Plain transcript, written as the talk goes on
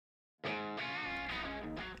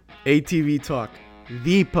ATV Talk,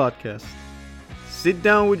 the podcast. Sit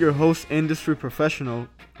down with your host, industry professional,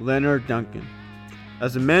 Leonard Duncan,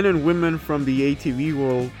 as the men and women from the ATV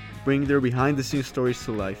world bring their behind-the-scenes stories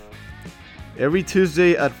to life. Every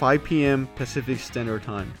Tuesday at 5 p.m. Pacific Standard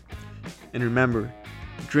Time. And remember,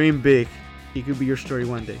 dream big. It could be your story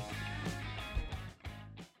one day.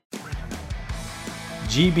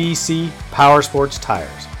 GBC Power Sports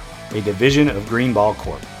Tires, a division of Greenball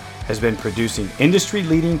Corp, has been producing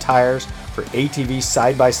industry-leading tires for ATV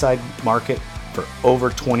side-by-side market for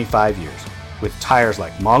over 25 years, with tires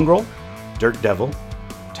like Mongrel, Dirt Devil,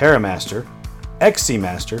 TerraMaster, XC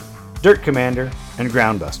Master, Dirt Commander, and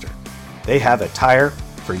Groundbuster. They have a tire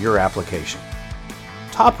for your application.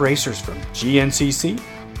 Top racers from GNCC,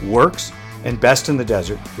 Works, and Best in the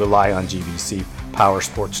Desert rely on GBC Power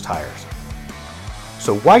Sports tires.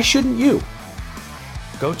 So why shouldn't you?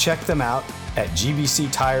 Go check them out at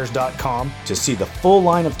gbctires.com to see the full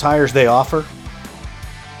line of tires they offer.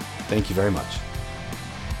 Thank you very much.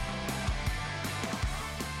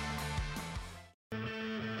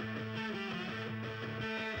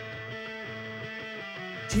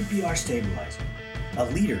 GPR Stabilizer, a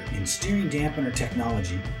leader in steering dampener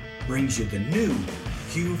technology, brings you the new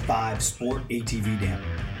Q5 Sport ATV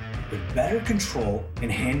dampener with better control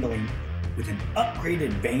and handling with an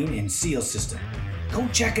upgraded vane and seal system. Go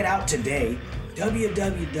check it out today,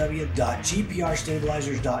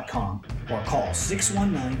 www.gprstabilizers.com, or call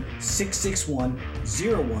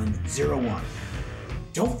 619-661-0101.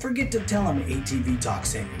 Don't forget to tell them ATV Talk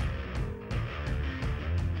sent you.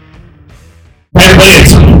 Everybody,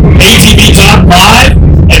 it's ATV Talk Live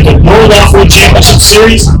at the World Off-Road Championship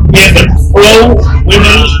Series. We have the pro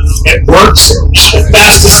women at Works, the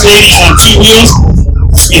fastest ladies on two wheels.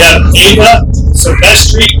 We have Ava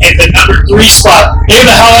Silvestri at the number 3 spot.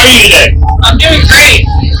 Ava, how are you today? I'm doing great.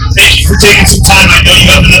 Thank you for taking some time. I know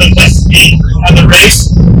you have another place to be on the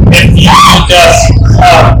race. And you how'd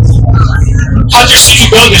your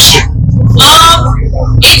season go this year?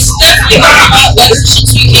 It's definitely been a lot better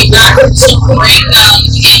since we came back from some break at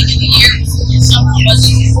the beginning of the year. Summer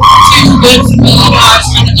wasn't too good for me. I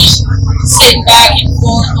was kind of just sitting back and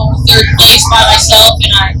forth on third place by myself,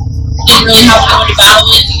 and I didn't really have anyone to battle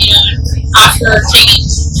with. After taking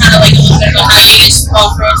kind of like a little bit of a hiatus from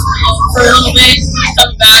off-road for a little bit,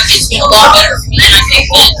 coming back, it's been a lot better for me. And I think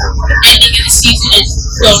that ending of the season is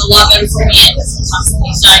going a lot better for me, and I'm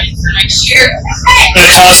really excited for next year.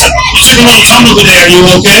 That's awesome. You took a little tumble today. Are you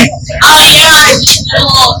okay? Yeah, I just did a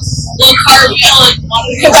little cartwheel and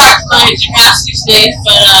wanted to go back to my gymnastics days,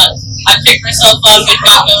 but I picked myself up and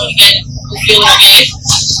got going again. I'm feeling okay.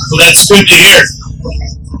 Well, that's good to hear.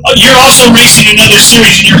 You're also racing another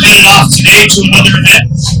series, and you're headed off today to another event?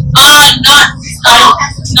 Not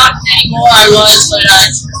anymore. I was, but I'm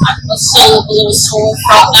still a little sore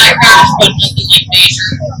from that crash, but nothing like major.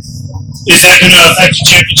 Is that going to affect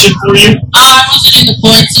your championship for you? I wasn't in the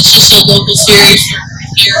points. It's just a local series from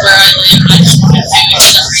here where I live. I just wanted to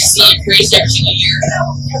see it race every single year.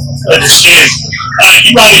 Understand.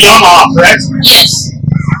 You ride a Yamaha, correct? Yes. Do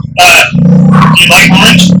you like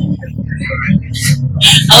orange?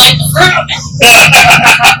 I like the fruit.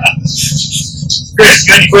 Chris, you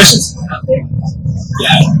got any questions?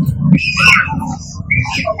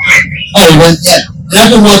 Oh, well, yeah. And I've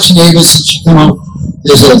been watching Ava since she came out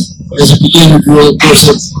as a beginner girl. Of course,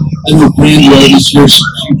 I know Brandy this year, she's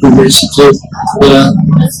been racing too. But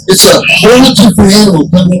it's a whole different animal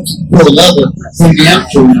coming up to the pro level from the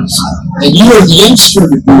amateur ones. And you are the youngster in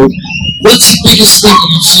the group. What's the biggest thing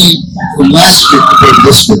you've seen from last year compared to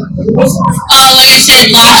this year? Like I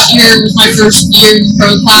said, last year was my first year in the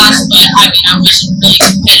pro class, but I wasn't really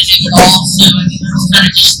competitive at all, so I was kind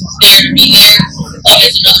of just there to be there,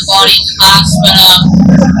 as another body in the class. But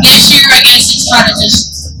this year, I guess it's kind of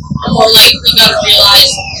just more like we got to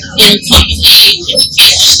realize, coming to age, and you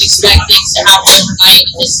can't just expect things to happen overnight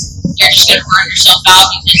because you're just going to burn yourself out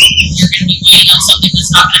because you're going to be waiting on something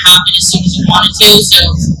that's not going to happen as soon as you want it to. So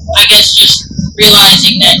I guess just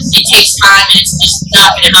realizing that it takes time and it's just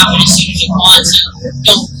not going to happen as soon as you want. So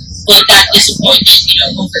don't let that disappointment,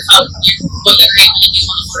 overcome what you're able to do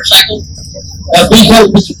on the motorcycle. We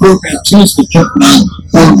help with the program too, is to jumping on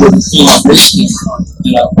forward and fill out racing.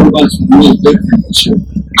 What about some really big things this year?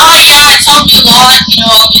 Yeah, it's helped me a lot.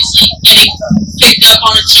 Obviously getting picked up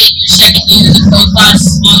on a team your second year in the pro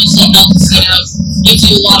class obviously helps. Gives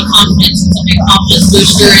you a lot of confidence. It's a big confidence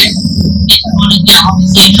booster, and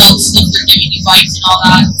obviously it helps if they're giving you bikes and all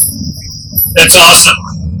that. That's awesome.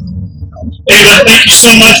 Ava, thank you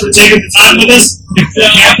so much for taking the time with us.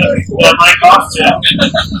 Mic off to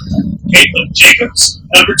Caitlin Jacobs.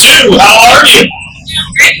 Number 2, how are you?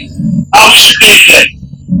 Great. How was your day today?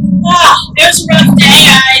 It was a rough day.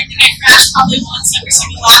 I think I crashed probably once every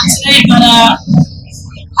single lap today, but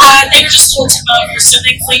they were just told to come over, so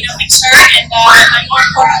thankfully nothing's hurt, and my more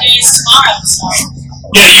important day is tomorrow, so.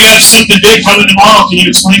 Yeah, you have something big coming tomorrow. Can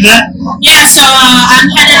you explain that? Yeah, so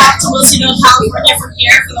I'm headed out to Wilsonville, California from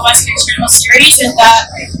here for the West Coast Journal Series, and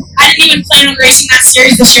I didn't even plan on racing that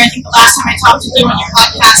series this year. I think the last time I talked to you on your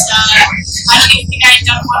podcast, I don't even think I had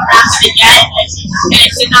done one round of it yet, and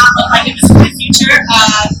it did not look like it was in my future.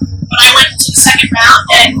 But I went to the second round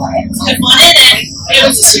and I won it, and it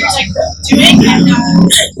was a series I grew up doing, and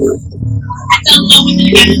I fell in love with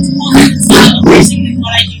it again. It's a whole different style of racing than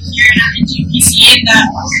what I do here in GPC, and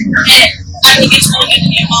I think it's really good to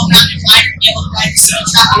be a well-rounded rider and be able to ride the single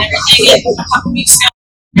track and everything. And a couple weeks ago,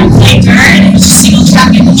 I played dirt, and it was just single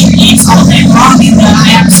track in the trees all day long, and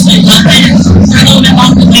I absolutely love it. They're a little bit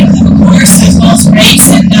longer length of a course as well as a race,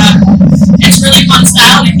 and it's really fun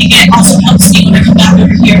style, and I think it also helps me when I come back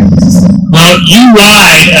over here. Well, you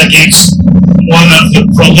ride against one of the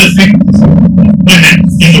prolific women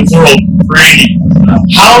in the world, Brandy.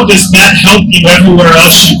 How does that help you everywhere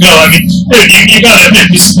else you go? I mean, dude, you gotta admit,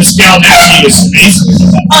 this gal next to you is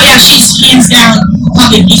amazing. Oh yeah, she's hands down,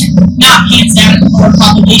 probably, not hands down, or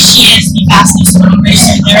probably, she is the fastest podium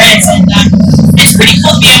racer there is, and it's pretty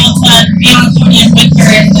cool to be able to be on a podium with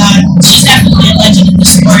her, and she's definitely a legend in the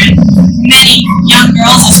sport, and many young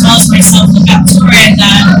girls as well as myself look up to her, and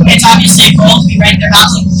it's obviously a goal to be right there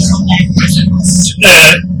battling with her all day.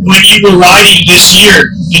 When you were riding this year,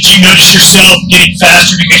 did you notice yourself getting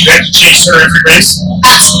faster because you had to chase her every race?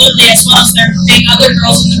 Absolutely, as well as there being other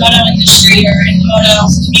girls in the moto industry or in the moto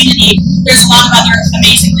community. There's a lot of other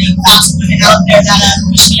amazingly fast women out there that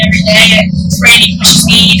push me every day, and Brandy pushes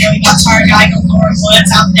me. You know, we got Tara Geiger, Laura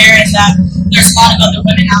Woods out there, and there's a lot of other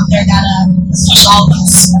women out there that push all of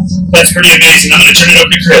us. That's pretty amazing. I'm going to turn it over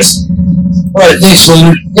to Chris. All right, thanks,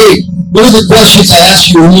 Leonard. Hey, one of the questions I asked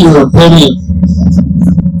you earlier on podium,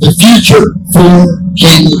 the future for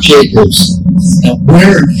Caitlin Jacobs. Now,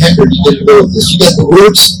 where in heck are you going to go with this? You got the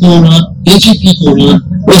works going on, AGP going on,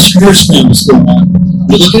 West Career Slam is going on.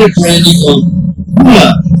 You're looking at Brandy going,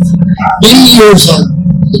 many years on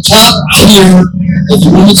the top tier of the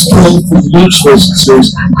Women's Pro for the Works Racing Series.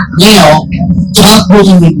 Now, top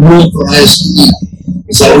woman in the world for ISTE.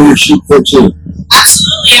 Is that what you're shooting for, too?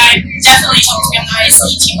 Absolutely, I definitely hope to be on the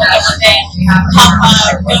ISTE team one day and help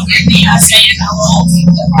go get the state involved.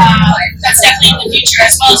 That's definitely in the future,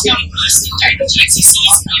 as well as going east and during the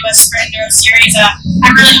GNCCs and the US Sprint Enduro Series.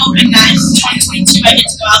 I'm really hoping that in 2022 I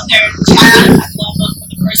get to go out there and chat at the level for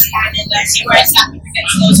the first time and see where I stack up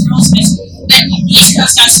against those girls, because the East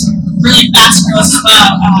Coast has some really fast girls as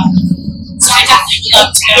well. So I definitely would love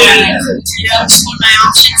to go and, explore my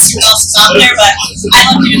options, see what else is out there, but I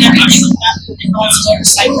love doing everything with that involves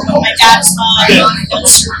motorcycle. My dad as well, I love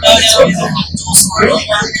supermoto, dual sport,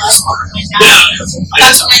 sport with my dad.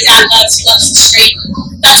 That's what my dad loves. He loves the street.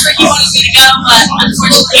 That's where he wanted me to go, but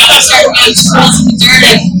unfortunately I started getting too close in the dirt,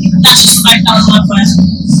 and that's just what I fell in love with.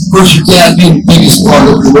 Of course, your dad being the biggest part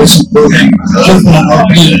of the racing program, jumping on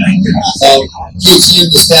RP, KTM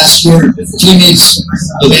this past year, teammates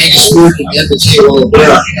of Angus Wood and Mateo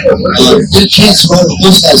Oliveira. Get a chance to run with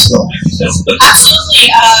those guys, though.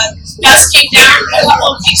 Absolutely. Gus came down a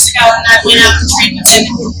couple of weeks ago, and I went out and trained with him.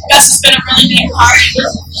 Gus has been a really big part and a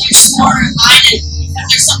huge supporter of mine, and if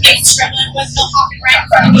there's something I'm struggling with, he'll hop right in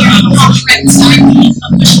front of me, or he'll hop right beside me,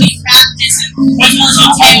 he'll push me in practice, and as well as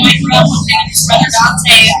Dante, my girl, and his brother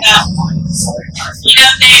Dante, and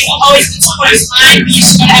they've always been supporters of mine. We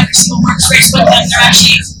used to go to every single works race with them. They're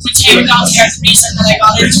actually, Dante and Dante are the reason that I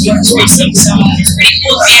got into works racing, so it's pretty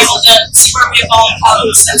cool to be able to see where we evolved from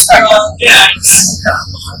since we're all. Yeah.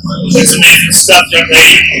 It's amazing stuff, young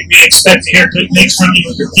lady. We expect to hear good things from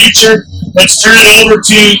you in the future. Let's turn it over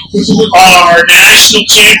to our national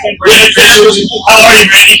champion, Brandy Fisher. How are you,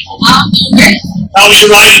 Brandy? I'm doing great. How was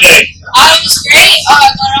your ride today? It was great.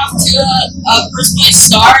 I got off to a first place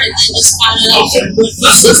start, and then just kind of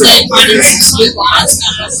since then finding some sweet lines,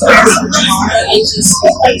 kind of tomorrow, and just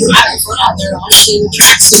having fun out there. Honestly, the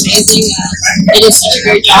track's amazing. They did such a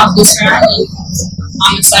great job this round, and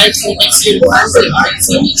I'm excited for the next year to run. They've already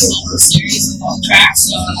seen me slow series of all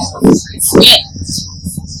tracks, so yeah.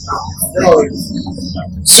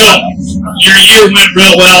 So, your year went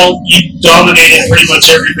real well. You dominated pretty much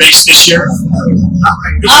every race this year.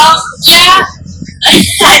 Yeah. A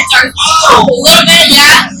little bit,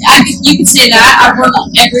 yeah. You can say that. I've won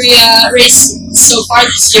every race so far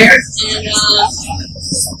this year, and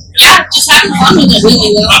Yeah, just having fun with it,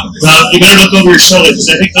 really, though. Well, you better look over your shoulder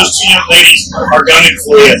because I think those two young ladies are gunning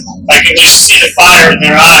for you. I can just see the fire in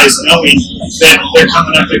their eyes, knowing that they're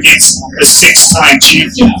coming up against a 6-time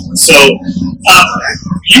champion. So,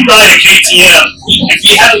 you ride a KTM, and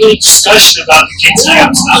we had a little discussion about the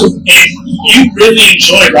KTM, and you really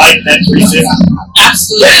enjoy riding that 350.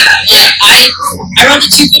 Absolutely. Yeah, I rode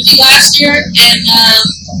the 250 last year, and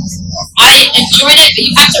I enjoyed it, but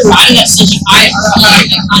you have to ride it at such a high RPM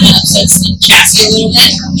that kind of upsets the chassis a little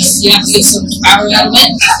bit because you have to get so much power out of it.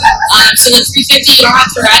 So the 350, you don't have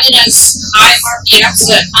to ride it as high RPM,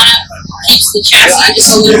 so it kind of keeps the chassis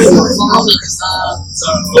just a little bit more calm and it's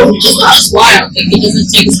not as wild. Like, it doesn't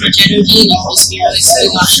take as much energy and you can just be really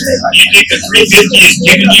smooth on it. Do you think the 350 is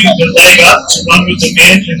giving you the leg up to run with the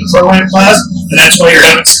men in the pro-am class, and that's why you're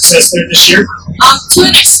having success there this year? To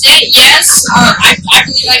an extent, yes. I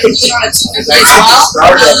believe I can do it on a 250 as well.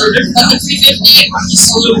 But the 350, I'm just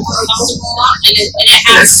a little more comfortable on, and it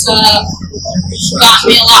has gotten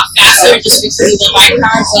me a lot faster just because of the bike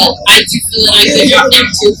car. But I do feel that I could drop down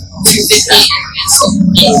to 250 and still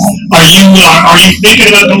be. Are you thinking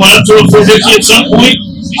about going up to a 450 at some point?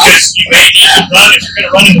 Because you may need to run, if you're going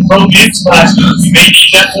to run in the pro men's class, you may need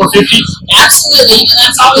that 450. Absolutely,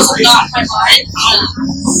 that's always a thought in my mind.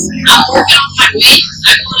 I'm working on my weight.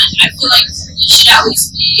 I feel like you should at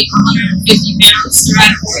least be 150 pounds to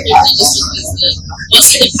ride a 450 just because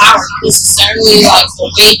most of the power, not necessarily like the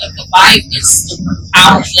weight of the bike, is the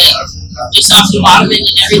power thing. Just off the bottom end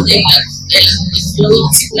and everything. If you're a little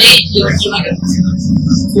too late, you're too light,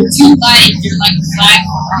 you're like flat.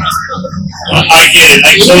 I get it.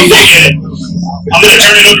 I totally get it. I'm going to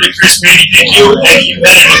turn it over to Chris Brady. Thank you. You've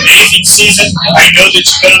had an amazing season. I know that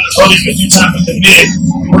you've been on the podium a few times with the mid.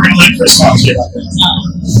 We're going to let Chris talk to you about that.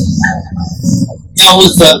 Now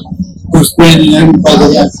with Brandon, I would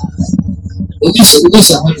probably have at least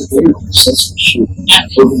 100 interviews, that's for sure.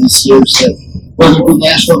 Over these years, whether we're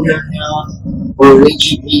Nashville here now, or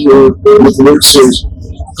AGP, or with the World Series.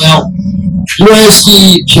 Now,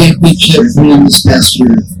 USD Championship win this past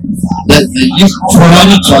year. That you tried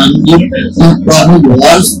to time, you brought in a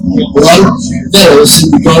lot of medals in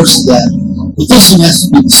regards to that. But this one has to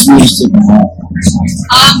be the sweetest of them all.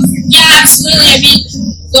 Yeah, absolutely. I mean,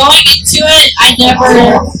 going into it, I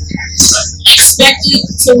never expected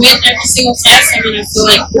to win every single test. I mean, I feel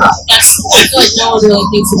like no one really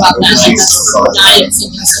thinks about that. Like, that's not even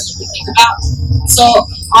something to think about. So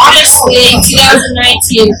honestly,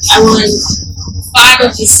 2019, I won 5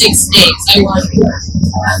 of the 6 days. I won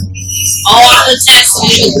all of the tests.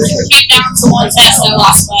 It came down to one test. I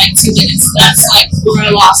lost by like 2 minutes. That's like where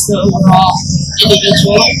I lost the overall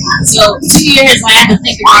individual. So 2 years I had to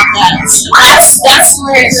think about that. So that's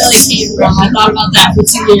where it really came from. I thought about that for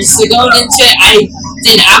 2 years. So going into it, I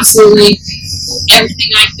did absolutely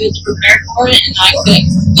everything I could to prepare for it, and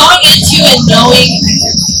going into it knowing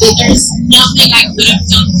that there's nothing I could have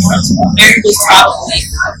done more to prepare was probably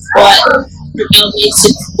what propelled me to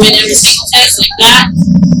win every single test like that.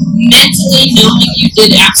 Mentally knowing you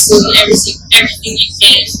did absolutely everything you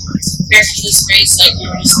can to prepare for this race, like you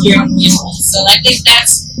were just here on the So I think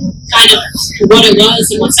that's kind of what it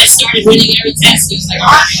was. And once I started winning every test, it was like,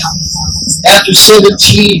 all right. After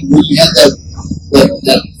 17, when you had that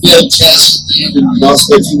failed test at the end and you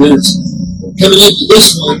lost by 2 minutes, coming into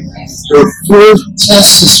this one, your 4th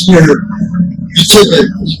test this year, you took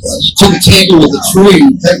a tangle with a tree,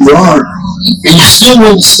 you cut your arm, and you still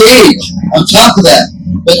won the stage on top of that.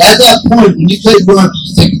 But at that point, when you cut your arm,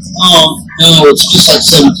 you think, oh no, it's just like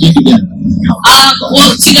 17 again.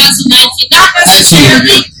 Well, 2019, not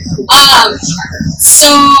necessarily.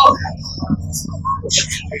 So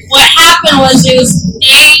what happened was it was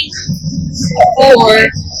day 4,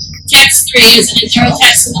 test 3 is an enduro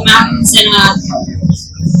test in the mountains, and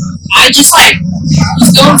I just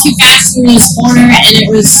was going too fast in this corner, and it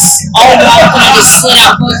was all rough, and I just slid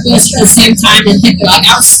out both wheels at the same time and hit I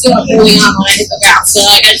was still holding on when I hit the ground, so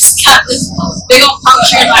I just got this big old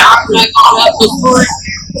puncture in my arm when I got up before.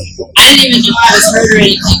 I didn't even know I was hurt or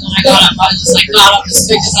anything when I got up. I just got up as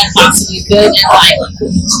quick as I possibly could, and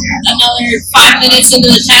another 5 minutes into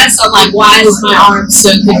the test, I'm like, why is my arm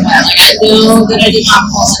so good? I know that I did not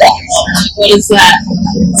fall anymore. What is that?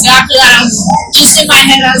 So after that, I was just in my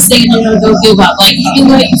head, I was thinking, don't give up.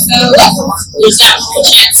 Even though you fell, there's that little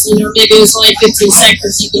chance, maybe it was only 15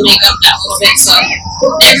 seconds, you can make up that little bit. So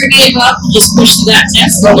never gave up, just pushed through that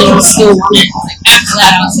test, and still won it. After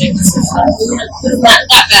that, I was like, this is not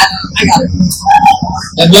that bad. I got it.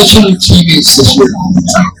 I mentioned your teammates this year,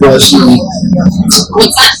 What's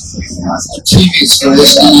that? TV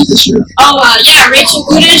stars this year? Oh, yeah, Rachel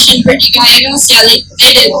Kudish and Brittany Gallegos, yeah, they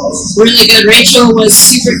did really good. Rachel was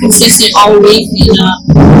super consistent all week,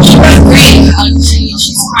 and she ran great. She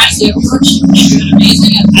surprised the approach. She did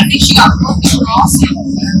amazing. I think she got booked overall, so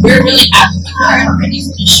we were really happy with her, and Brittany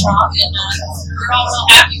finished strong, and we're all real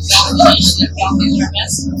happy with all the finishes that we all did our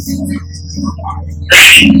best.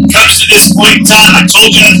 Great. Comes to this point in time, I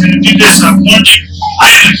told you I was going to do this, and I warned you. I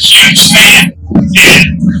am a huge fan, and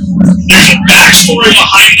there's a backstory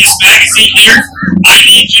behind this magazine here. I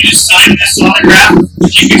need you to sign this autograph.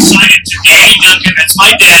 If you can sign it to Davey Duncan, that's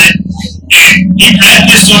my dad. And he read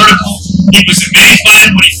this article. He was amazed by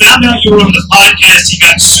it. When he found out you were on the podcast, he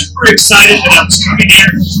got super excited that I was coming here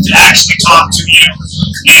to actually talk to you.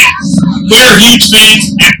 And we're huge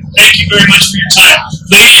fans, and thank you very much for your time.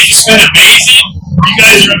 Lady, it's been amazing. You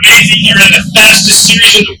guys are amazing. You're in the fastest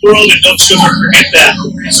series in the world, and don't you ever forget that.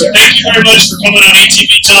 So thank you very much for coming on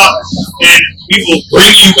ATV Talk, and we will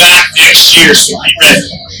bring you back next year, so be ready.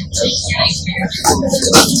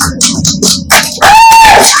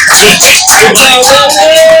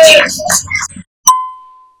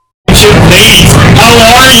 Ladies, how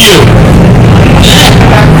are you?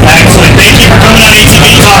 Excellent. Thank you for coming on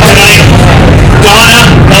ATV Talk tonight. Donna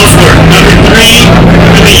Ellsworth, number 3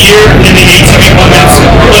 for the year in the ATV Women's.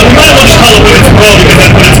 Well, we might want to call it Women's Pro because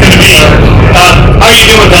that's what it's going to be. How are you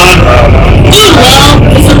doing, Don? Doing well.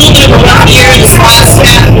 It's a little bit of a rough year this last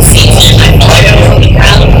half of the season. I feel like I was on the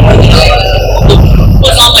ground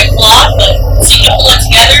was on my quad, but seemed to pull it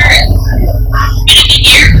together and been a good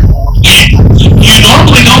year. You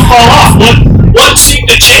normally don't fall off. What seemed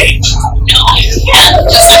to change? Yeah,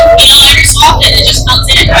 just like, every so often it just comes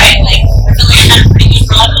in, right? Like, I feel like I had a pretty good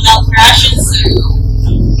run without crashes, so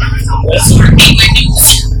that's sort of gateway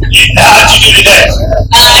news. How'd you do today?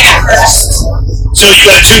 I got first. So you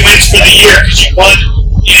got 2 wins for the year because you won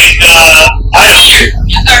in Iowa.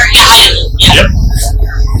 Yep.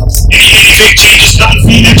 Any big changes coming for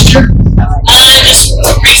you next year? Just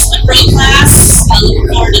racing the pro class. Looking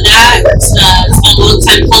forward to that. It's been a long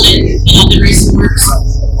time coming. I've been racing works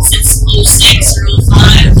since 06 or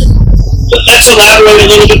 05. Let's elaborate a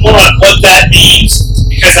little bit more on what that means,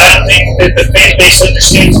 because I don't think that the fan base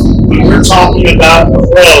understands when we're talking about a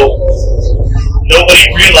pro. Nobody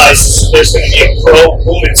realizes there's going to be a pro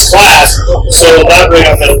women's class, so elaborate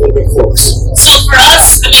on that a little bit for us. So for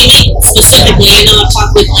us, I mean, specifically, I know I've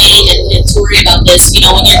talked with Lane and Tori about this,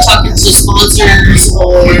 when you're talking to sponsors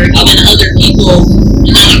or even other people,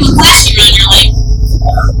 and they're like, what class you run? You're like,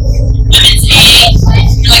 women's A.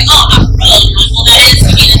 You're like, oh, I'm pro. You're like, well, that is,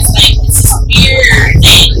 it's like, it's this weird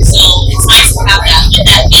thing, so it's nice to have that. What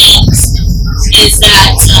that means is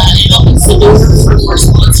that it opens the door for more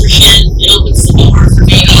sponsorship. It opens the door for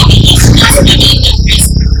maybe a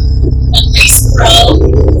race pro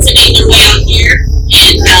to make their way out here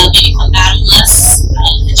and maybe come battle us.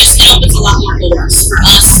 It opens a lot more doors for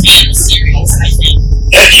us and the series, I think.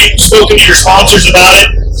 Have you spoken to your sponsors about it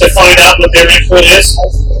to find out what their input is?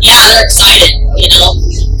 Yeah, they're excited,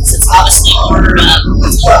 because it's obviously more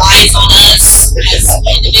eyes on us as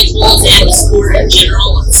individuals and the sport in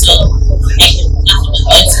general, and so I think nothing but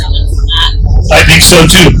good's coming from that. I think so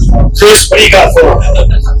too. Chris, what do you got for them?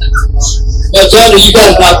 Now, Johnny, you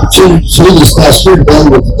got an opportunity to this past year to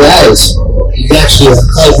battle with the guys. You actually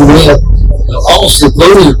had your way up almost the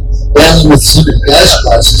voting battling with some of the guys'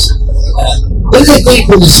 classes. What do they think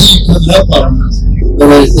when they see you coming up on them?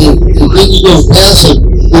 When you go past them,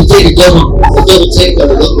 they take a double take on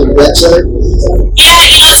the backside?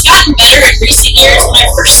 Yeah, it's gotten better in recent years. When I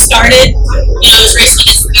first started, I was racing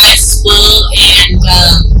against the guys as well, and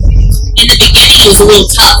in the beginning it was a little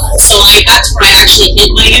tough. So I got to where I actually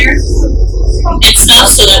hit my air and stuff,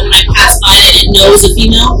 so that when I pass by it knows a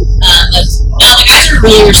female. But no, the guys are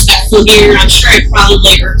really respectful here. I'm sure it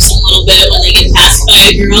probably hurts a little bit when they get passed by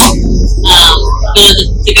a girl.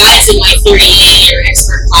 The guys in my 38 or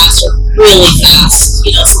expert class are really fast.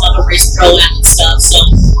 Some of them race pro and stuff. So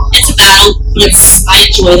it's a battle, but I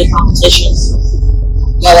enjoy the competition.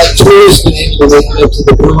 Now, like Tori's been able to make it up to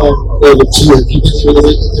the pro level 2. Have you been able to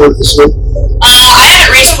make it there this year? I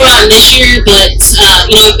haven't raced pro this year, but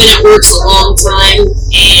I've been at Works a long time,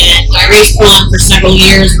 and I raced pro for several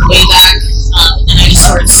years way back, and then I just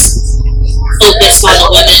sort of focused on the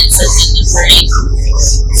women's and the running.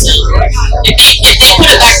 So if they put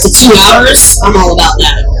it back to 2 hours, I'm all about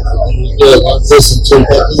that. Good.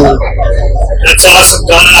 That's awesome,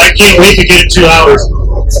 Donna. I can't wait to get it 2 hours.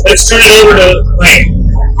 Let's turn it over to Lane.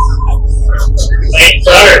 Lane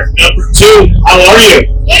Fryer, number 2. How are you?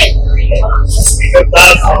 Good. Speak up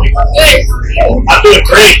loud for me. Good. I'm doing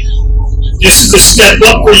great. This is was the step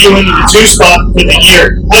up for you into the 2 spot for the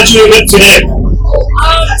year? How'd you end up today?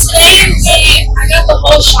 Today I got the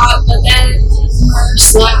whole shot, but then our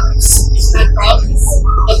slacks had problems.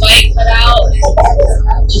 The bike cut out,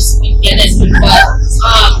 and just couldn't get it. But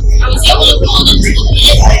I was able to pull it into the pit.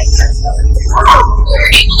 We were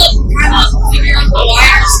able to kind of figure out the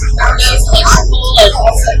wires, those electrical, and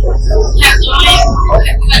kept going,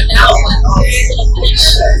 kept cutting out, but we were able to finish.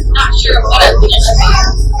 Not sure what I finished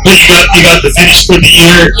with. But you got the finish for the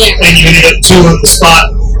year, and you ended up 2 on the spot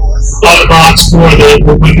on the box for the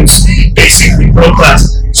women's basically pro class.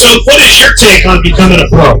 So what is your take on becoming a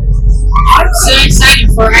pro? I'm so excited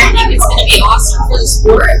for it. I think it's going to be awesome for the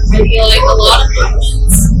sport. I feel like a lot of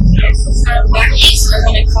women's kind of back east are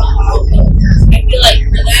going to come out. I feel like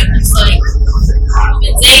for them it's like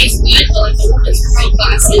men's A is good, but like the women's pro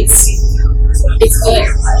class it's good.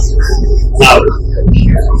 Wow.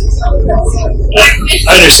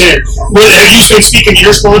 I understand. Well, have you been speaking to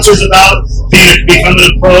your sponsors about becoming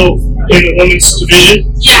a pro in the women's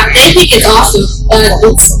division? Yeah, they think it's awesome, but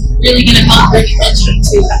it's really going to help bring attention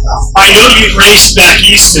to. I know you raced back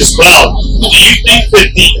east as well. Do you think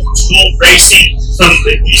that the dual racing from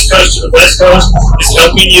the East Coast to the West Coast is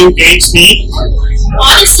helping you gain speed?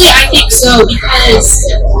 Honestly, I think so, because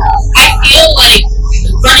I feel like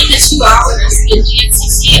running the 2 hours in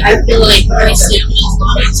GNCC, I feel like my stamina's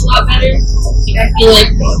gone a lot better. Like, I feel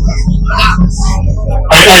like,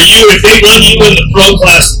 Are you, if they run you in the pro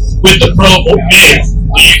class with the pro men,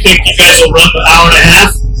 do you think you guys will run the hour and a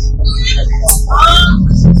half?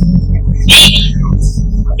 maybe.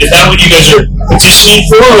 Is that what you guys are petitioning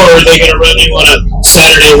for, or are they going to run you on a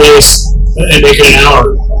Saturday race and make it an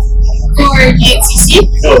hour? For GNCC?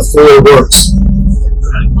 No, 4 works.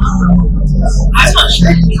 I'm not sure,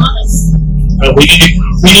 to be honest. We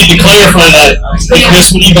need to clarify that. Hey,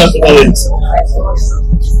 Chris, what do you got for that?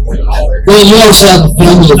 Well, you also have a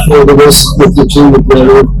family for the rest with the two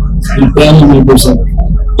brother and family members.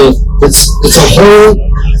 But it's a whole,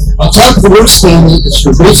 on top of the work family, it's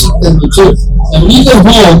your basic family too. And when you go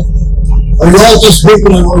home, are you all just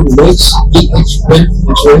working on all the weights, eating each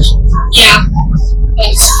race? Yeah.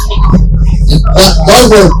 And a lot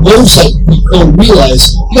of our motorcycle people don't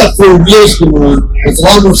realize you got 4 wheels going on with a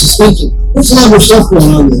lot more suspension. There's a lot more stuff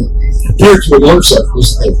going on there compared to a motorcycle.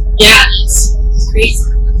 Yeah, it's crazy.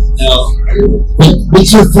 Now, with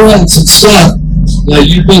your friends and stuff, now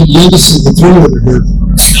you've been the youngest of the 3 over here.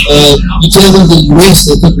 You tell them that you race,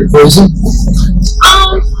 they think you're crazy?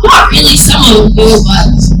 Not really. Some of them do, but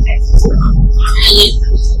not really.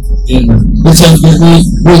 And let's have a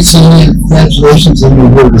great season. Congratulations on your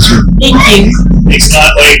award this year. Thank you. Thanks,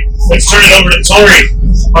 let's turn it over to Tori,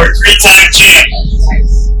 our 3-time champ.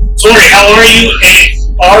 Tori, how are you,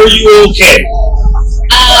 and are you okay?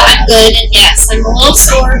 I'm good, and yes, I'm a little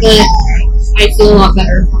sore, but I feel a lot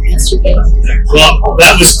better from yesterday. Well,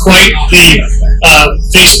 that was quite the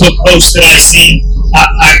Facebook post that I seen.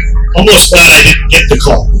 I'm almost glad I didn't get the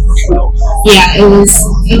call. Yeah, it was a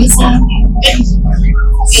good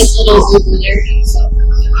little over there. So.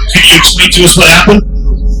 Can you explain to us what happened?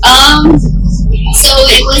 So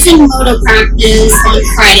it was in moto practice on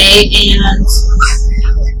Friday, and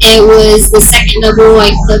it was the second double.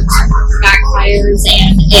 I clipped back tires,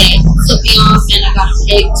 and it flipped me off, and I got a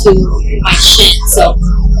peg to my shin. So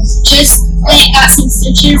just got some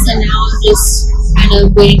stitches, and now I'm just kind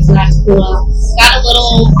of waiting for that to pull up. Got a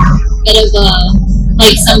little bit of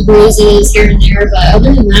like some bruises here and there, but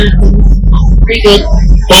other than that, I'm pretty good.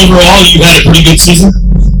 Overall, you had a pretty good season?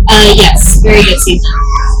 Yes, very good season.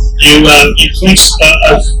 You clinched a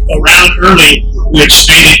round early, which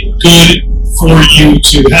made it good for you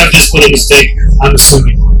to have this little mistake, I'm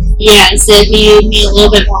assuming. Yes, it made me a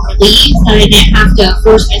little bit more relieved that I didn't have to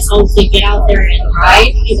force myself to get out there and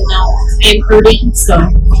ride, even though I'm hurting. So,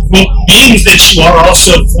 well, being that you are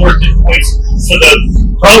also 4th in points for the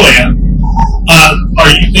Pro-Am,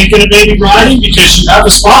 are you thinking of maybe riding because you have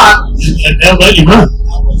a spot and they'll let you run?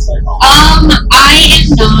 I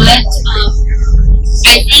am not.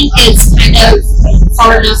 I think it's kind of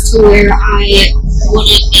far enough to where I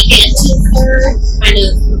wouldn't make it into 3rd, kind of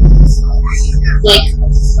like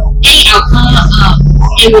any outcome.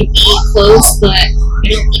 It would be close, but I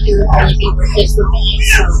don't think it would really be worth it for me.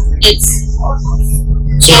 So it's.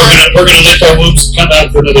 So we're gonna lick our wounds and come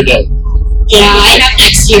back for another day. Yeah, I have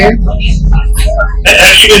next year.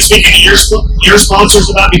 Have you been speaking to your sponsors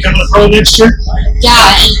about becoming a pro next year?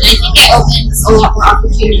 Yeah, and I think it opens a lot more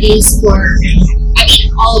opportunities for,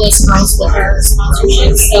 all of us girls with our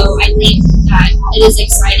sponsorships. So I think that it is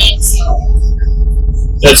exciting. So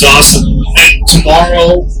that's awesome. And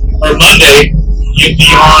tomorrow or Monday, you'll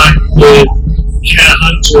be on with Kenna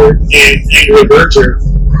Hunter and Angela Berger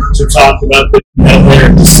to talk about the out there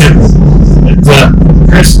in December. And,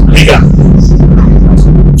 Chris, what do you got?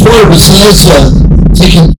 Sure, besides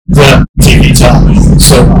taking The TV talk.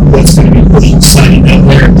 So that's going to be pretty exciting out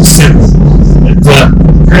there in December. And,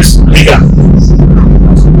 Chris, what do you got?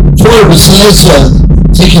 Sure, besides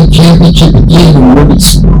taking championship again in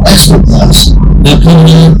women's expert class, now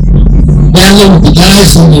coming in, battling with the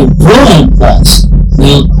guys in the pro-am class.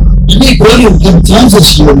 Now, you make money a couple times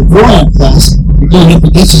this year in the pro-am class. You're going up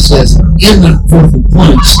against us guys and the 4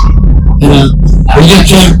 points. And are you going to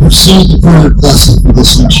try and pursue the pro-am class for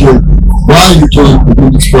this next year while you're doing the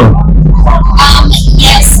women's pro?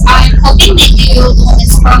 Yes, I'm hoping they do the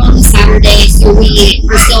women's pro on the Saturday, so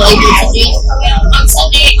we're still able to do the program on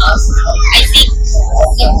Sunday. I think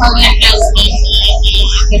the program has made me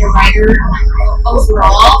a better rider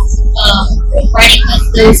overall. Riding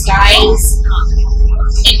with those guys,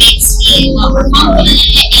 it makes me a lot more confident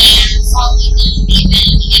and following them even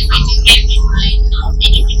if I do get behind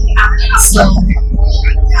anything can happen. So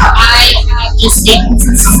I have just stayed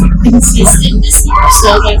consistent this year,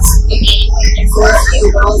 so that's amazing for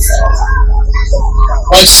the world.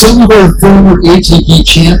 Like some of our former ATV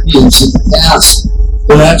champions in the past,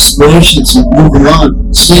 their aspirations of moving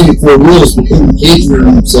on, staying four wheels, becoming caged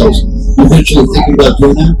around themselves. You eventually thinking about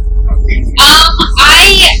doing that?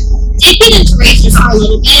 I did get into races for a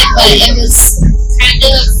little bit, but it was kind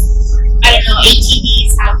of, I don't know,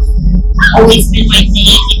 ATVs have always been my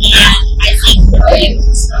thing, and I think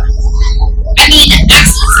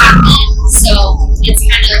accidents happen, so it's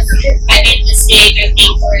kind of, I made a mistake, I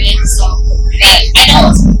paid for it, so, but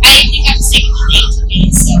I think I'm sticking with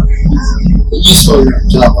ATVs, so. You just throw your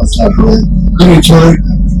job on top of it. Anyway, Tori,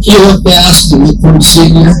 heal up fast and look forward to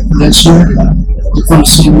seeing you next year. Look forward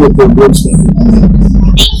to seeing you at the awards. Thank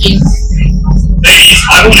you. Ladies,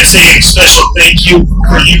 I want to say a special thank you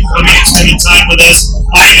for you coming and spending time with us.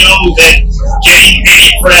 I know that getting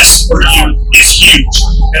any press for you is huge.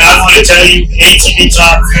 And I want to tell you, ATV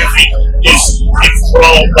Talk family is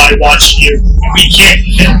enthralled by watching you. We can't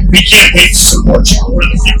wait to support you for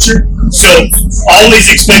the future. So always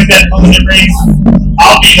expect that moment ring.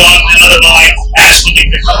 I'll be on another line asking you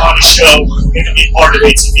to come on the show and to be part of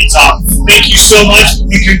ATV Talk. Thank you so much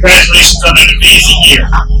and congratulations on an amazing year.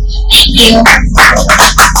 Thank you.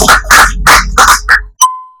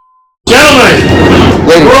 Gentlemen,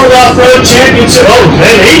 World Off-Road Championship. Oh,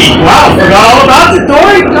 1080. Wow, forgot all about the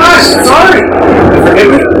Dory. Gosh, sorry.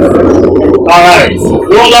 Forgive me. All right,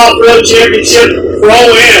 World Off-Road Championship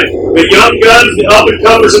Pro-Am, the young guns, the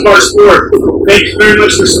up-and-comers of our sport. Thank you very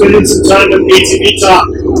much for spending some time with ATV Talk.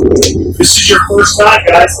 This is your first time,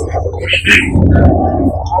 guys. What do you think?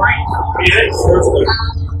 Dory, what do you think?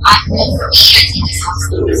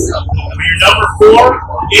 You're number 4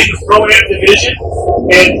 in the Pro-Am division,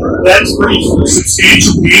 and that's pretty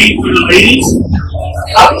substantial gain for the ladies.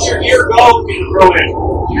 How did your year go in the Pro-Am?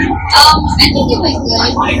 I think it went good.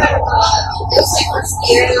 It was my first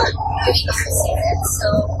year doing the season, so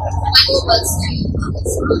my goal was to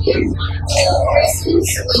experience races,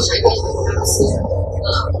 which I did with last year.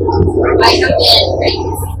 I have been pretty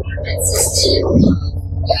consistent doing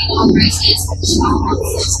all races, which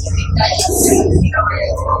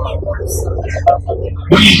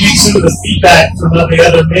What do you think some of the feedback from the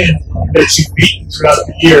other men that you've beaten throughout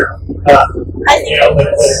the year?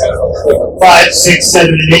 5, 6, 7,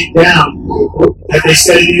 and 8 down. Have they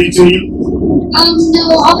said anything to you? No,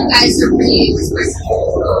 all the guys are pretty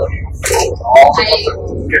respectful. So,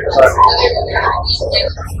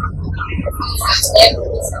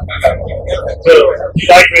 you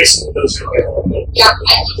like racing with those guys? Yeah, I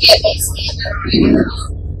think it makes me a better rider.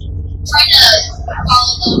 Trying to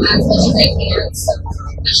follow them as much as I can, so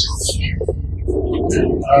I should see it.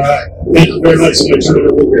 Alright, thank you very much for turning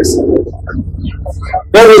over this.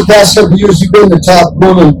 Over the past couple years, you've been the top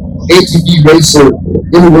woman ATV racer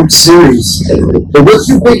in the World Series. But what's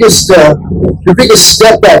your biggest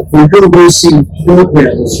step up for your racing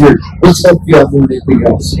program this year? What's helped you out more than anything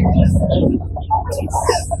else?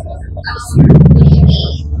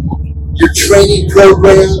 Your training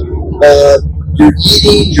program, your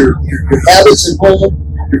eating, your habits at home,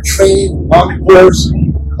 your training on the course,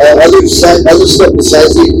 other stuff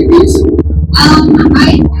besides ATVs? I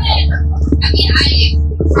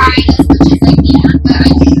try as much as I can, but I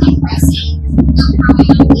think racing,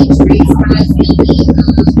 growing each race has made me a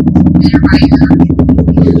better rider,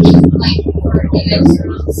 like for the extra,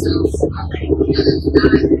 so other than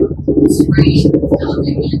that, it's great.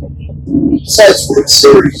 Besides World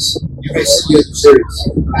Series, you race any other series?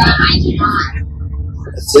 I do not.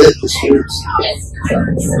 That's it. Just years.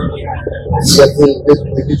 It's definitely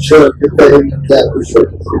a good show. Good for him. That for sure.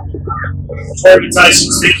 Corbin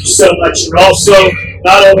Tyson, thank you so much. You're also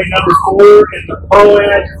not only number 4 in the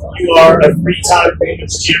Pro-Am, you are a 3-time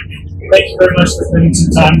payments champion. Thank you very much for spending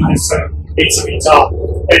some time with us at ATV Talk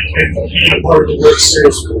and being a part of the World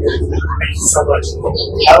Series. Thank you so much.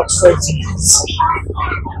 Alex Ortiz.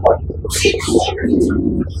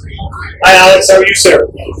 Hi, Alex. How are you, sir?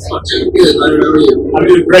 I'm doing good. How are you? I'm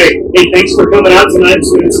doing great. Hey, thanks for coming out tonight and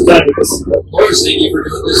spending some time with us. Of course. Thank you for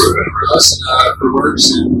doing this for us and for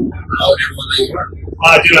Works and everyone that you are.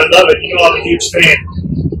 Dude, I love it. You know, I'm a huge fan.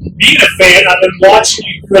 Being a fan, I've been watching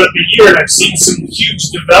you throughout the year, and I've seen some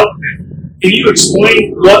huge development. Can you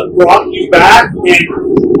explain what brought you back and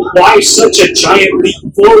why such a giant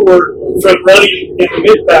leap forward from running in the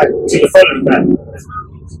mid-back to the front of the back?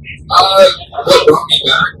 What brought me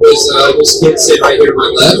back was this kid sitting right here on my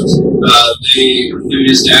left. Him and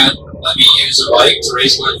his dad let me use a bike to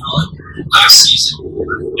race my Helen last season.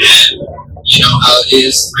 And you know how it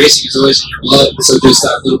is. Racing is always in your blood, so just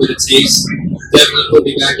that little bit of taste definitely put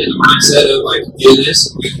me back in the mindset of I can do this,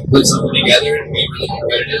 we can put something together and be really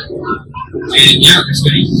competitive. And yeah, there's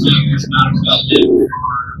been a huge amount of development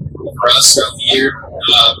for us throughout the year.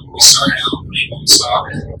 We started out playing home stock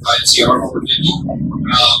by NCR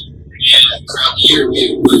 450. And throughout the year, we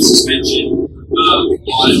have put suspension, a lot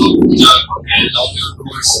of help from Doug, and also, of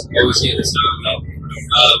course, always get us done.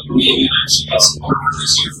 We even actually got some partners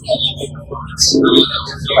this year for the EV performance. That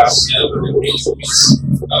was a huge step and a big piece.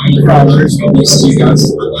 The problems with these two guys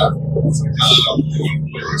that were left.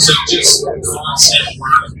 So just constant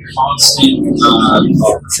work, constant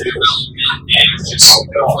development, and just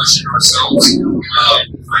pushing ourselves.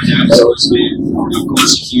 My dad has always been, of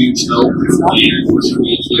course, a huge help, and pushing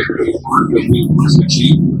me to get really hard what we want to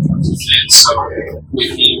achieve. And so,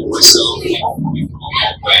 with him, myself, we can all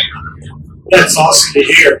get better. That's awesome to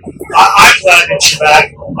hear. I'm glad that you're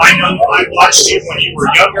back. I know I watched you when you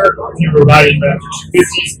were younger. You were riding back in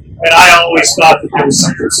 250s, and I always thought that there was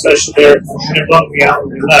something special there, and it bummed me out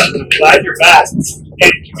when you left. I'm glad you're back.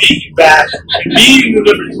 And being back, being the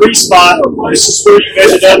number 3 spot, this is where you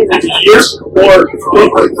ended up in the year, or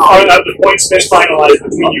are the points best finalized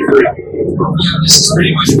between you 3? Yeah, this is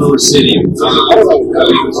pretty much where we're sitting. It was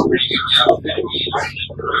a pretty good gap, and we ended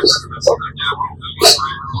up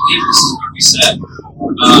believe this is what we said.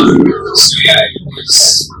 So yeah, it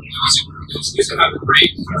was good to have a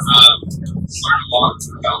break. Learn a lot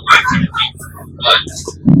about life and everything, but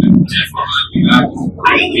definitely glad to be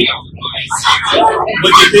back and be on the podium.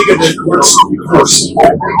 What do you think of the course?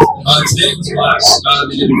 Today was class.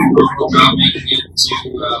 They did a wonderful job making it to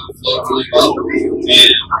flow really well, and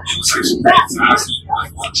it was actually pretty fast. I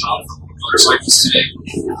watched off motorcycles today.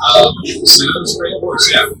 So it was a great course,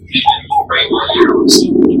 yeah. They've been great all year.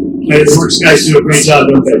 And the Works guys do a great job,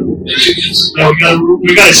 don't they? Yeah,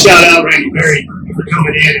 we got to shout out Randy Berry for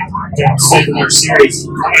coming in and saving our series.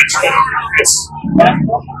 I'm going to turn it over to Chris.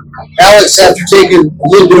 Alex, after taking a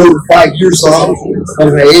little bit over 5 years off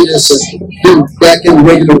of hiatus and getting back into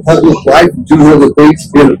regular public life and doing other things,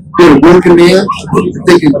 being a working man,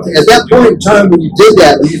 thinking, at that point in time when you did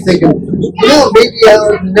that, were you thinking, maybe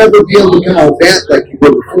I'll never be able to come out back like you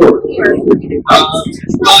were before? Well,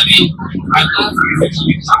 I mean, I left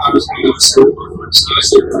originally because I was going to go to school. So I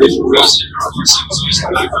was the original president. Of course, I was always the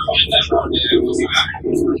back of my head one day. I will be back.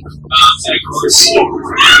 And of course,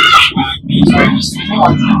 back means I was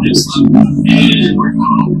on the next level. And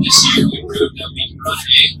this year we proved that we can run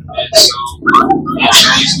A. And so it's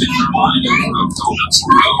always been our mind of donuts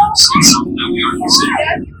and roads. It's something that we are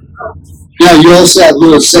considering. Yeah, you also have a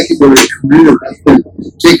little secondary career. I've been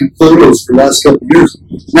taking photos for the last couple of years.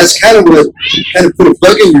 And that's kind of what put a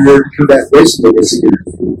bug in your ear to come back racing with us again.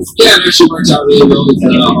 Yeah, it actually worked out really well with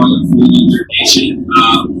Harlan Fool Dirt Nation.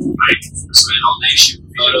 I spent all day shooting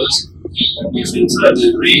photos. He gives me time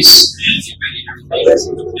to race and get ready and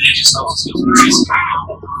everything. And it just helps us get to the race.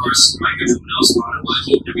 Of course, like everyone else,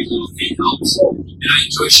 every little thing helps. And I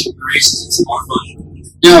enjoy shooting the races. It's a lot of fun.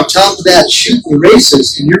 Now, on top of that, shooting the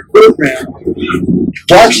races in your program,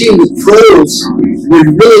 watching the pros where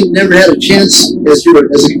you really never had a chance as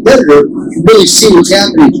a competitor, you really see what's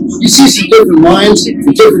happening. You see some different lines and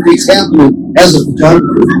different things happening as a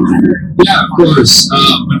photographer. Yeah, of course.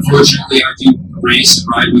 Unfortunately, I do race and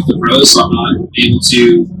ride with the pros, so I'm not able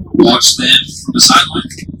to watch them from the sideline.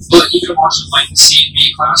 But even watching like the C and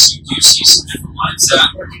B class, you do see some different lines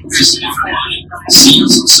that just a different line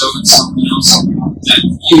scenes, so it's something else that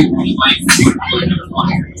you really like to never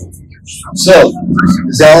watch. So,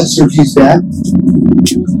 is Alex Ortiz back?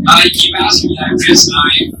 You keep asking me that, Chris, and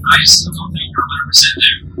I still don't think we're 100%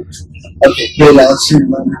 there. Okay, good. Alex.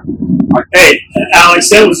 Hey, Alex,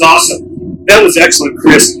 that was awesome. That was excellent,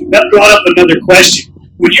 Chris. That brought up another question.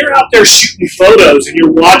 When you're out there shooting photos and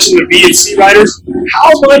you're watching the B&C riders,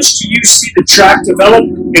 how much do you see the track develop,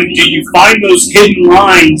 and do you find those hidden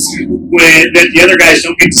lines that the other guys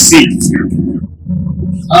don't get to see?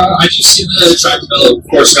 I just see the track develop, of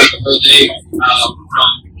course, throughout the whole day,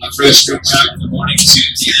 from a fresh group pack in the morning to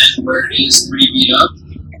the end where it is pretty beat up.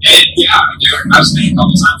 And yeah, there has been a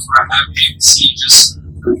couple times where I haven't been able to see just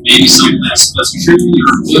maybe something that's true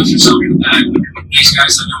or wood or something that these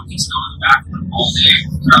guys that don't get to go in the back all day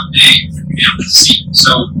throughout the day and be able to see. So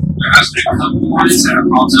there has been a couple points that have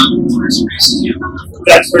popped up in corners of races.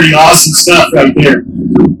 That's pretty awesome stuff right there.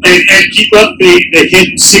 And keep up the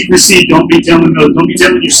hidden secrecy. Don't be telling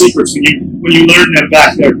your secrets when you learn them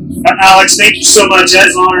back there. Alex, thank you so much.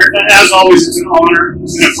 As always, it's an honor and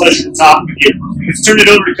a pleasure to talk with you. Let's turn it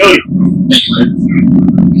over to Cody. Thank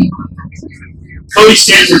you. Cody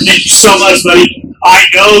Stanford, thank you so much, buddy. I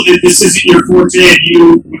know that this isn't your forte and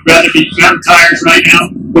you would rather be mountain tires right now,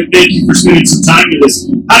 but thank you for spending some time with us.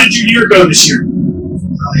 How did your year go this year?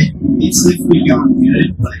 It's definitely going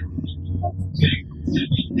good, but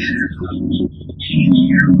could be better. Beginning of the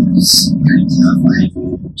year was pretty tough. I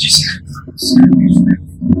just had surgery for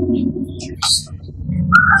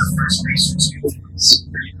first race or two. It's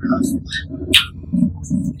pretty rough, but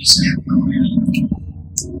we just kept going.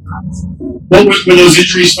 What were those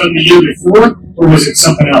injuries from the year before, or was it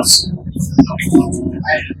something else?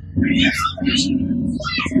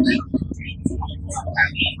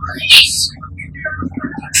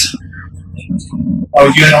 Oh,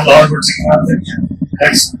 you had all the hard work to come out there?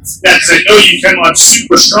 Excellent. Because I know you come on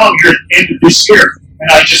super strong here at the end of this year,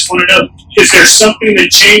 and I just want to know, is there something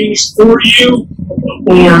that changed for you,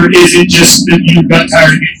 or is it just that you got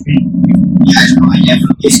tired of getting beat? Yeah, no, I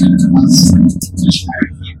definitely was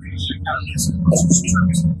tired.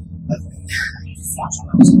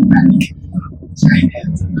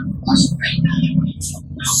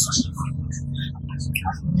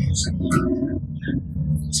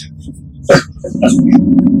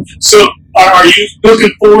 So, are you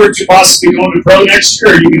looking forward to possibly going to pro next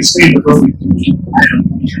year, or are you going to stay in the pro league? I don't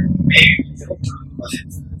know. Maybe.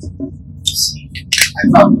 I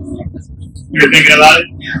probably. You're thinking about it?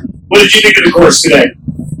 Yeah. What did you think of the course today?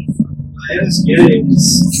 It was good. It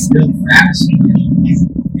was really fast. It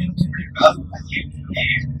was pretty rough. I think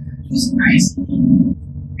it was nice.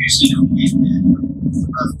 Usually don't get the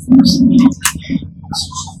rough course in the game.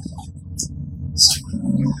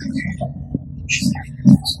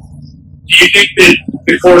 Do you think that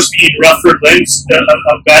the course being rougher lends a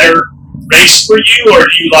better race for you, or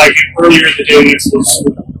do you like it earlier in the day when it's a little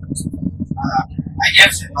smoother? I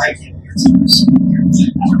definitely like it.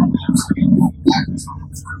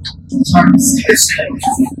 It's hard to say.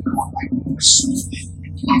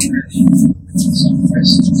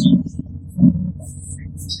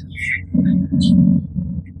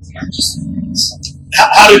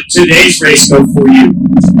 How did today's race go for you? It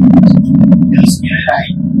was good.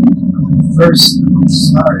 First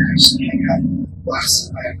start, actually, I got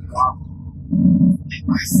blasted by a car. Like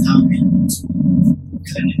my thumb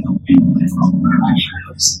couldn't help it. I didn't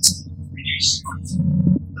notice it.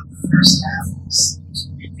 The first half was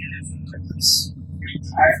pretty good. I was pretty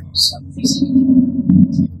tired for some reason.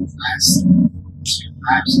 Last 2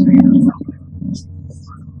 laps,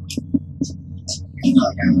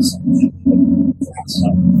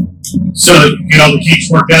 So, you know, the kinks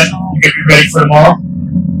worked out. You get ready for tomorrow?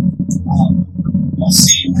 We'll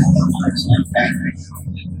see.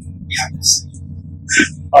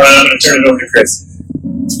 All right, I'm going to turn it over to Chris.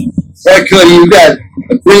 All right, Cody, you've got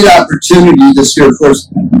a great opportunity this year. Of course,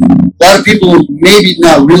 a lot of people maybe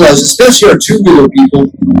not realize, especially our two-wheeler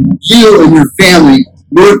people, you and your family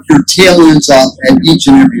work your tail ends off at each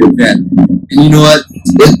and every event. And you know what?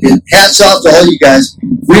 It hats off to all you guys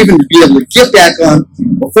for even to be able to get back on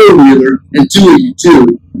a four-wheeler and do what you do.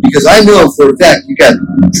 Because I know for a fact you got a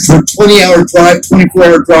 20-hour drive,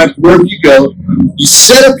 24-hour drive, wherever you go. You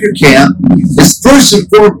set up your camp. It's first and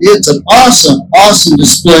foremost, it's an awesome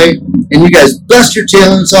display. And you guys bust your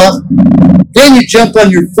tail ends off. Then you jump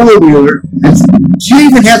on your four-wheeler. And do you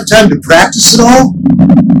even have time to practice at all?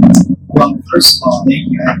 Well, first of all, thank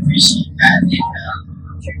you. I appreciate that.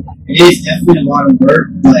 It is definitely a lot of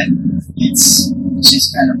work, but it's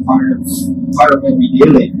just kind of part of what we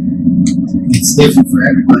do. It's different for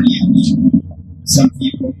everybody. I mean, some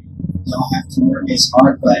people don't have to work as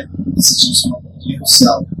hard, but this is just what we do.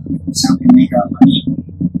 So it's how we make our money.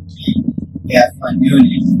 We have fun doing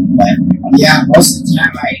it. But yeah, most of the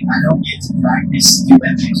time I don't get to practice, do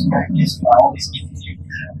MX practice, but I always get to do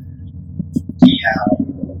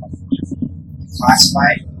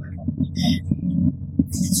classified. And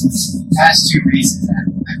it's the past 2 races that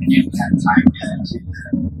I've been able to have time to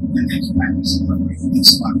and then practice.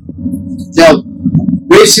 It's fun. Now,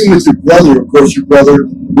 racing with your brother, of course, your brother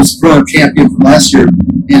was pro champion from last year,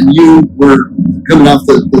 and you were coming off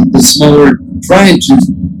the smaller, trying to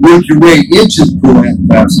work your way into the pro-am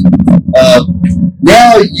class.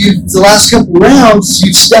 Now, the last couple rounds,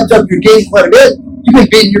 you've stepped up your game quite a bit. You've been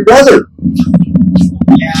beating your brother.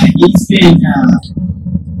 Yeah, he's been,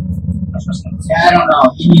 I don't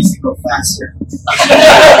know, he needs to go faster.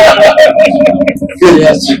 Good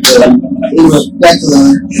answer, brother. Anyway, back to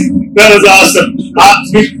that. That was awesome. You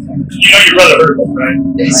know your brother hurt him, right?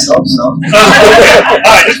 I hope so. All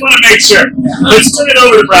right, just want to make sure. Let's turn it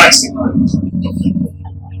over to Braxton.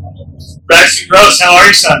 Braxton Gross, how are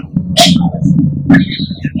you, son?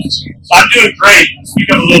 I'm doing great.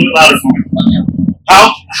 Speak up a little bit louder for me.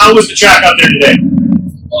 How was the track out there today?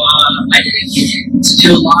 I didn't get to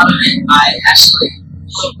do a lot of it. I actually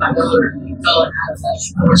broke my motor going out of that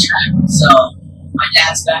four track. So my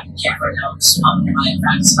dad's back in camp right now. Just pumping my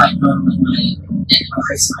practice bike motor with my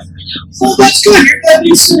race bike right now. Well, that's good. Your dad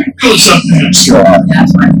needs to do something extra.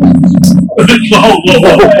 That's my plan. Whoa.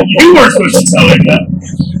 You weren't supposed to tell him that.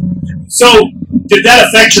 So, did that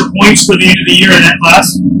affect your points for the end of the year in that class?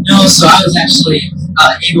 No, so I was actually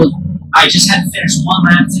able. I just had to finish one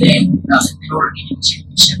lap today in order to get the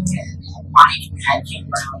championship, and Mike had came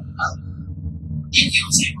around, and he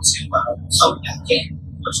was able to so that game,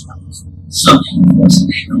 which was so forced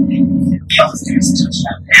today. They always gave us a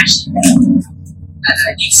touchdown. Actually,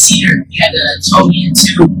 I think Cedar, he had to tow me in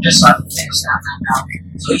 2 just so I could finish that lap out.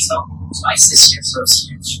 So he's home twice this year, so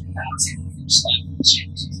Cedar was able to finish that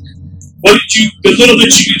championship. The little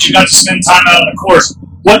bit you got to spend time out on the course,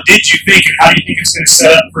 what did you think, and how do you think it's going to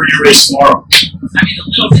set up for your race tomorrow? I mean, the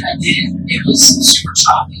little bit I did, it was super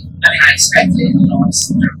choppy. I mean, I expected, it's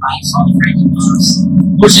their bikes on the Frankie bumps,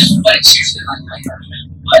 which is what it's usually like.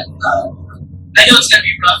 But I know it's going to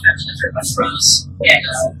be rough after the third bus rows, and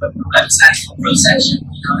it's actual pro section,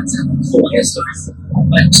 it's a full history.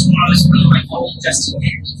 But tomorrow is really my goal, just to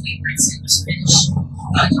get the clean race and just finish.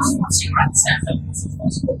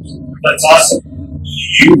 That's awesome.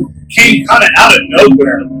 You came kind of out of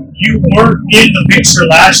nowhere. You weren't in the picture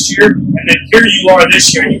last year, and then here you are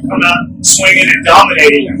this year. You come out swinging and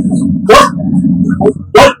dominating.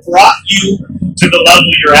 What brought you to the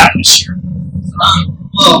level you're at this year?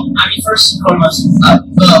 Well, I mean, first and foremost,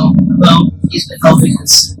 Bo, he's been helping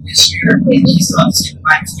us this year, and he's helped us get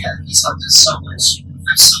back together. He's helped us so much.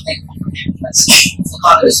 I'm so thankful for him because a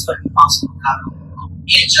lot of this wouldn't be possible without him.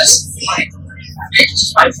 And just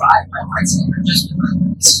my pride, my mindset, just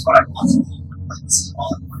this is what I want to do. This is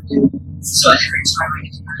all I want to do. So every time I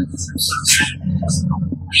get to practice, I'm so excited.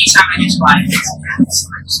 Anytime I get to ride, I just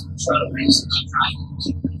try to race and keep riding.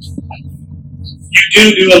 You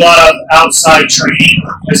do a lot of outside training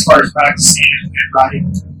as far as practicing and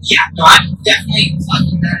riding. Yeah, no, I'm definitely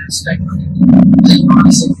lucky in that aspect.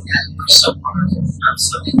 Honestly, we're so hard. I'm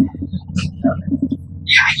so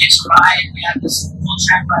I get to ride. We have this full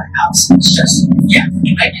track by the house. It's just, I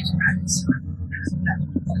get to practice.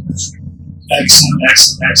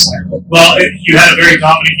 Excellent. Well, you had a very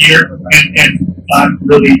dominant year, and I'm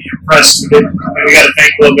really impressed with it. And we got to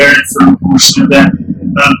thank Will Barron for a portion of that.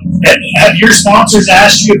 Have your sponsors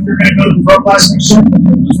asked you if you're going to go to the pro class next year?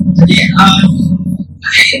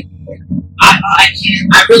 I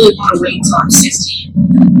can't. I really want to wait until I'm 16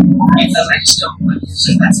 because I just don't.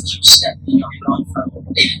 That's a huge step. Going from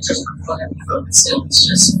even just pro but still, it's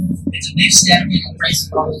a big step in the race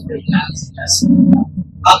for all those big guys.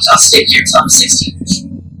 I'll stay here until I'm 16.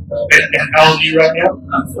 And how old are you right now?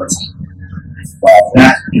 I'm 14. Wow,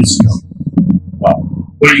 that is wow.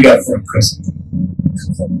 What do you got for him, Chris?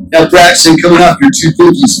 Now, Braxton, coming off your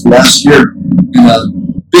 250s from last year,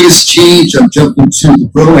 and biggest change of jumping to the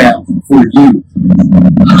pro-am for you?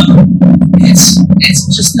 It's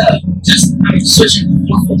just switching from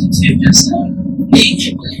 452, just being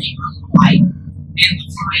able to hang on the bike and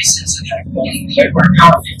the races and everything. Here we're an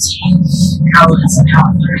hour 15, hour is an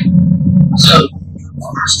hour 30. So,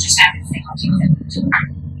 first, just having to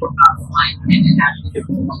work on the bike and then having to do it.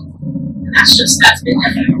 And that's been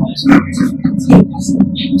everything.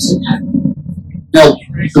 Now,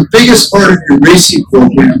 the biggest part of your racing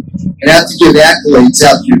program, and I have to give accolades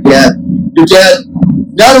out to your dad. Your dad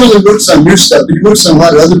not only works on your stuff, but he works on a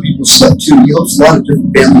lot of other people's stuff too. He helps a lot of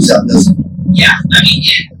different families out, doesn't he? Yeah, I mean,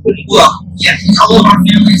 all of our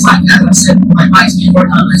families like that. Like I said, my bike's being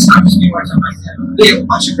worked on, my son's being worked on like that. We have a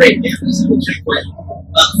bunch of great families that we work with.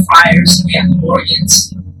 The Friars, we have the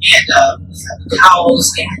Morgans, and we have the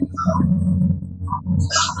Cowles, and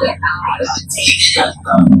We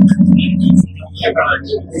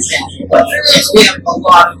have a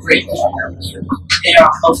lot of great people. They are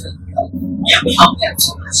helping. Yeah, we help them.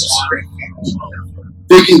 So this is great.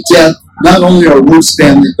 Vic and Jeff, not only our Woods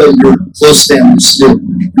family, but your close families too.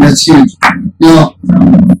 And that's huge. Now,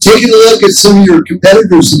 taking a look at some of your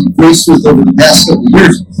competitors that you've raced with over the past couple of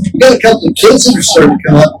years, you got a couple of kids that are starting to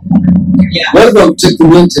come up. Yeah. One of them took the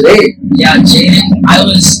win today. Yeah, Jaden, I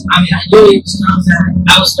knew he was confident.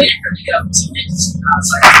 I was waiting for him to get up in 2 minutes. I was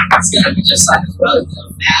like, it's going to be just like his brother,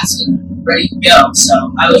 fast and ready to go.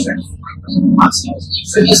 So I was ready for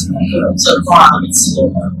this. So far, it's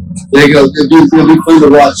There you go. It'll be fun to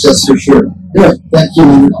watch, that's for sure. Yeah, thank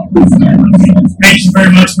you. Thank you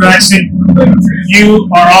very much, Braxton. You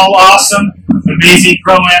are all awesome. Amazing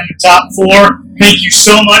pro-am, the top 4. Thank you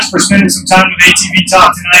so much for spending some time with ATV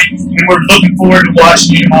Talk tonight, and we're looking forward to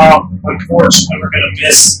watching you tomorrow. Unfortunately, we're going to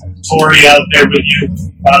miss Tori out there with you,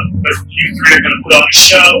 but you 3 are going to put on a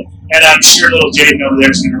show, and I'm sure little Jaden over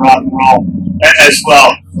there is going to rock and roll as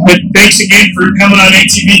well. But thanks again for coming on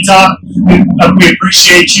ATV Talk. We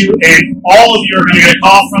appreciate you, and all of you are going to get a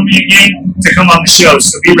call from me again to come on the show,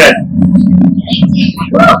 so be ready.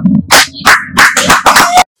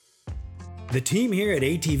 The team here at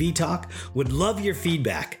ATV Talk would love your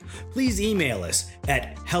feedback. Please email us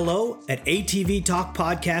at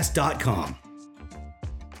hello@atvtalkpodcast.com.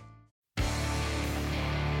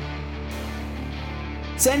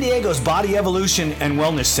 San Diego's Body Evolution and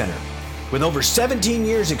Wellness Center, with over 17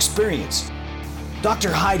 years experience.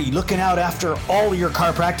 Dr. Heidi looking out after all your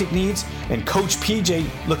chiropractic needs, and Coach PJ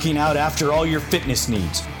looking out after all your fitness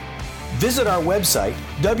needs. Visit our website,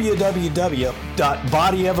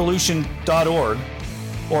 www.bodyevolution.org,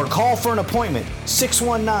 or call for an appointment,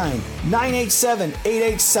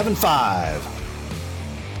 619-987-8875.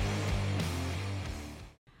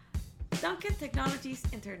 Duncan Technologies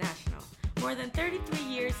International. More than 33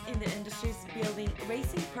 years in the industry building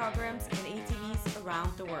racing programs and ATVs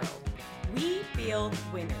around the world. We build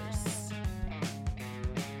winners.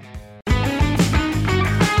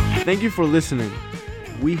 Thank you for listening.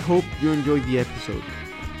 We hope you enjoyed the episode.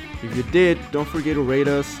 If you did, don't forget to rate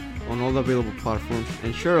us on all the available platforms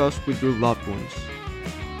and share us with your loved ones.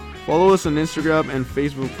 Follow us on Instagram and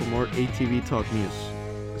Facebook for more ATV Talk news.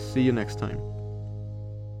 See you next time.